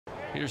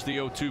Here's the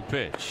 0-2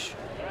 pitch.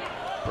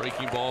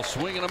 Breaking ball,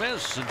 swing and a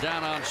miss, and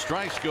down on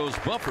strikes goes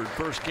Bufford.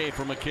 First K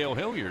for Mikhail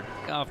Hilliard.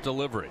 Off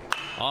delivery,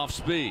 off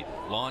speed,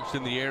 launched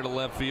in the air to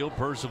left field.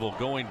 Percival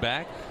going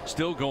back,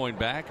 still going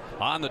back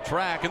on the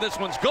track, and this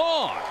one's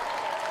gone.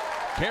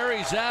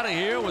 Carries out of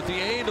here with the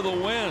aid of the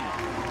wind.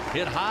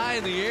 Hit high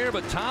in the air,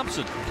 but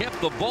Thompson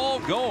kept the ball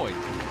going.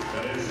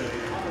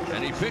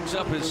 And he picks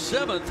up his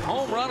 7th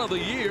home run of the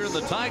year.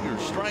 The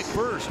Tigers strike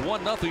first,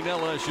 1-0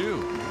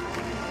 LSU.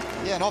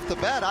 Yeah, and off the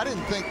bat, I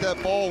didn't think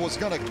that ball was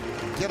going to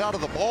get out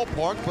of the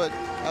ballpark, but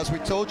as we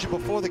told you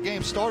before the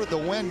game started, the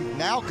wind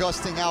now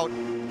gusting out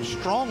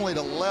strongly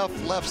to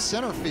left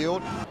center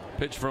field.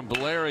 Pitch from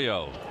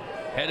Valerio.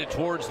 Headed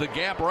towards the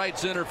gap, right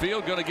center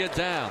field, going to get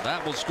down.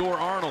 That will score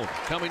Arnold.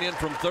 Coming in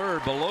from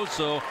third,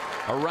 Beloso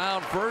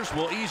around first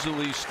will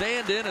easily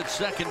stand in at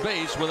second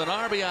base with an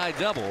RBI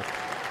double.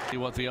 See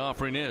what the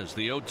offering is.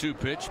 The 0-2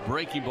 pitch,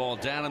 breaking ball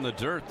down in the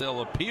dirt.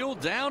 They'll appeal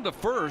down to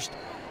first,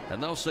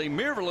 and they'll say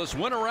Mirvelus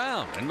went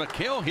around. And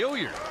Mikhail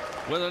Hilliard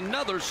with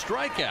another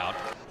strikeout.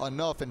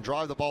 Enough and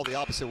drive the ball the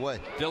opposite way.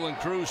 Dylan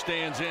Cruz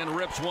stands in,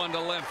 rips one to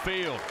left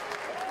field.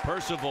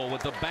 Percival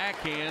with the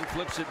backhand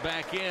flips it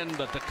back in,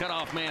 but the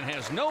cutoff man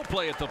has no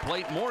play at the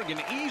plate. Morgan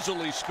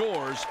easily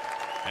scores,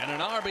 and an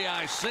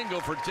RBI single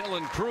for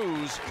Dylan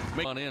Cruz.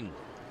 On in.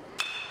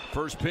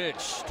 First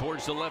pitch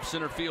towards the left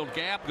center field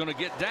gap. Going to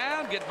get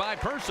down, get by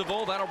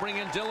Percival. That'll bring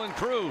in Dylan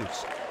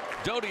Cruz.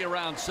 Doty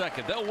around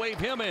second. They'll wave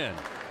him in.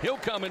 He'll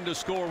come in to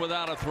score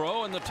without a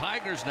throw, and the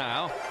Tigers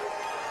now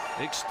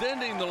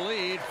extending the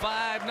lead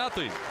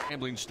 5-0.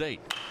 Grambling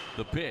State.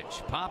 The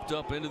pitch popped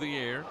up into the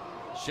air.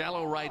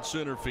 Shallow right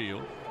center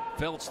field.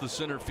 Feltz, the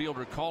center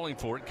fielder, calling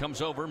for it.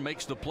 Comes over,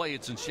 makes the play.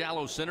 It's in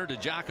shallow center.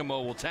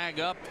 DiGiacomo will tag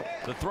up.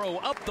 The throw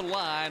up the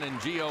line, and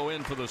Gio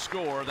in for the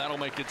score. That'll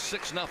make it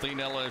 6-0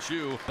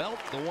 LSU. Belt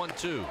the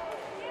 1-2.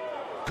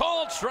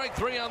 Called strike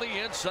 3 on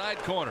the inside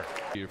corner.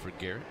 Here for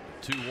Garrett.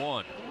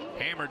 2-1.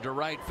 Hammered to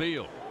right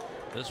field.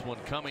 This one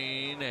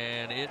coming,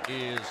 and it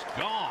is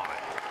gone.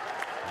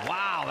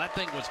 Wow, that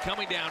thing was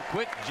coming down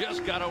quick.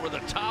 Just got over the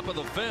top of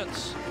the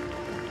fence.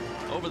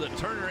 Over the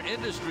Turner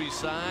Industries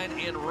sign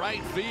in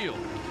right field.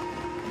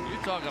 You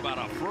talk about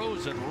a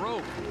frozen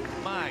rope.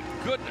 My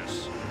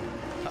goodness.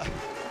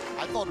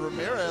 I thought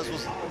Ramirez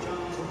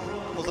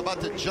was about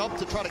to jump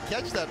to try to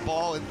catch that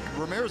ball, and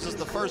Ramirez is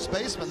the first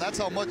baseman. That's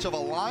how much of a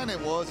line it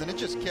was, and it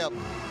just kept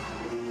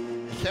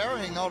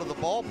carrying out of the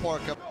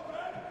ballpark.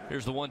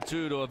 Here's the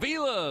 1-2 to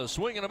Avila.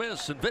 Swing and a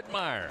miss, and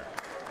Vittmeyer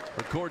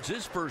records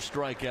his first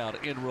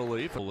strikeout in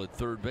relief. At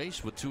third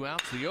base with 2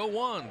 outs. The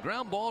 0-1.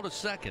 Ground ball to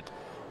second.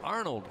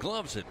 Arnold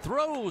gloves it,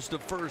 throws to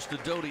first to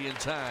Doty in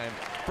time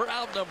for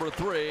out number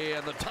 3,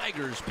 and the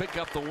Tigers pick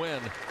up the win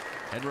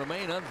and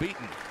remain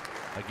unbeaten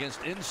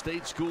against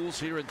in-state schools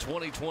here in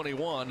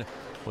 2021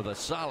 with a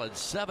solid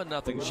 7-0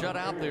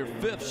 shutout, their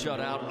 5th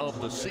shutout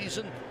of the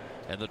season,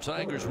 and the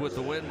Tigers with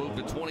the win move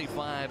to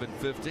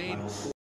 25-15.